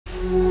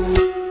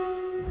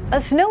A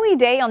snowy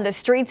day on the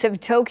streets of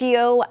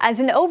Tokyo as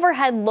an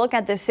overhead look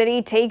at the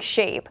city takes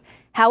shape.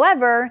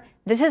 However,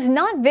 this is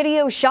not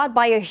video shot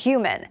by a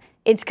human.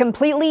 It's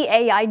completely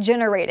AI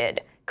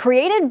generated,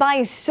 created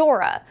by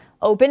Sora,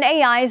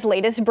 OpenAI's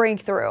latest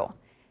breakthrough.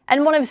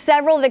 And one of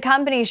several the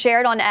company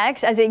shared on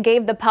X as it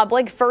gave the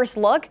public first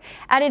look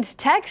at its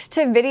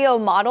text-to-video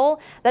model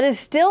that is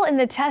still in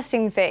the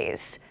testing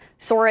phase.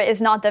 Sora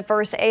is not the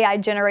first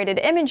AI-generated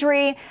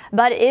imagery,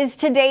 but is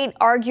to date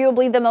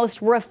arguably the most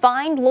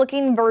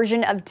refined-looking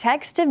version of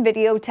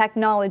text-to-video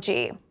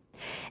technology.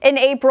 In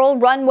April,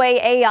 Runway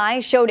AI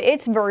showed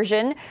its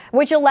version,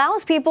 which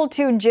allows people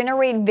to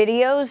generate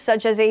videos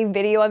such as a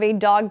video of a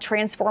dog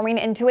transforming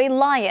into a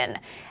lion,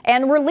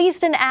 and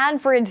released an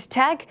ad for its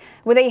tech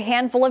with a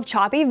handful of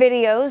choppy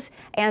videos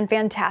and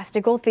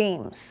fantastical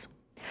themes.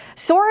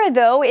 Sora,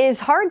 though,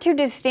 is hard to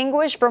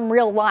distinguish from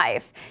real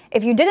life.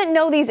 If you didn't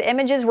know these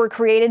images were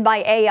created by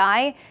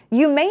AI,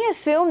 you may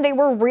assume they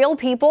were real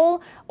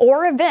people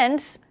or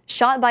events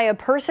shot by a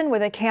person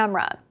with a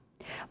camera.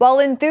 While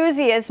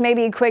enthusiasts may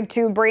be quick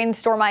to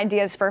brainstorm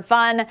ideas for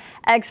fun,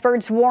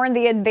 experts warn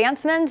the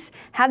advancements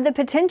have the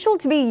potential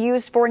to be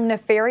used for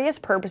nefarious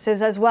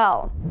purposes as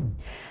well.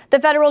 The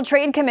Federal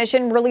Trade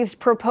Commission released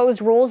proposed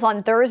rules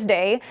on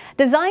Thursday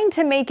designed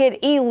to make it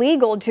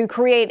illegal to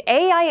create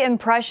AI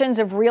impressions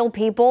of real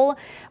people,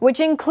 which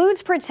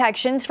includes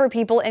protections for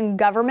people in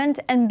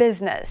government and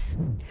business.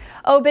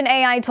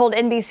 OpenAI told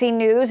NBC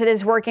News it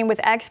is working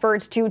with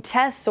experts to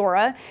test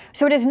Sora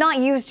so it is not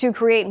used to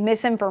create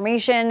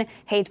misinformation,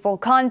 hateful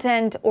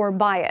content, or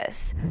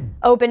bias.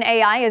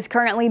 OpenAI is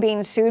currently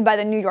being sued by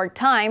the New York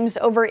Times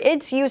over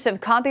its use of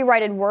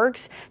copyrighted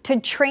works to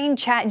train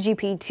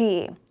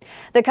ChatGPT.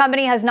 The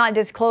company has not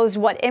disclosed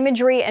what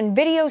imagery and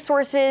video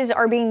sources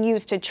are being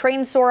used to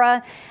train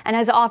Sora and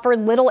has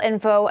offered little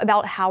info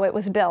about how it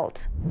was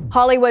built.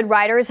 Hollywood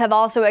writers have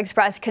also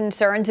expressed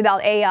concerns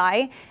about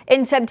AI.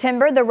 In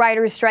September, the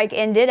writers' strike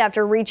ended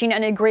after reaching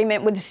an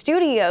agreement with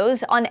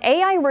studios on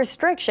AI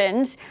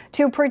restrictions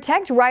to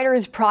protect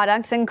writers'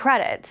 products and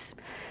credits.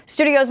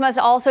 Studios must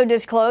also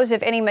disclose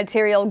if any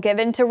material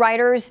given to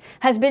writers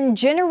has been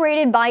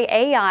generated by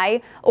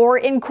AI or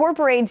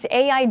incorporates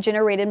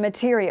AI-generated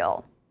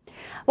material.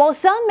 While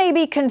some may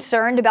be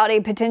concerned about a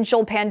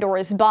potential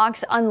Pandora's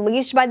box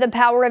unleashed by the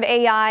power of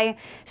AI,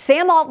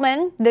 Sam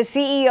Altman, the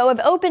CEO of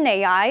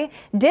OpenAI,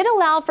 did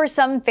allow for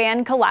some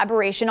fan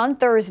collaboration on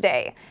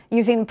Thursday,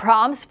 using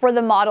prompts for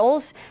the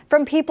models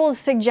from people's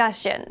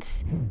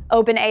suggestions.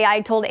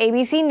 OpenAI told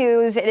ABC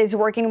News it is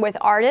working with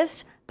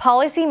artists,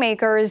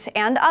 policymakers,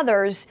 and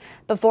others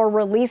before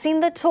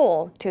releasing the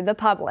tool to the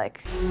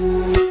public.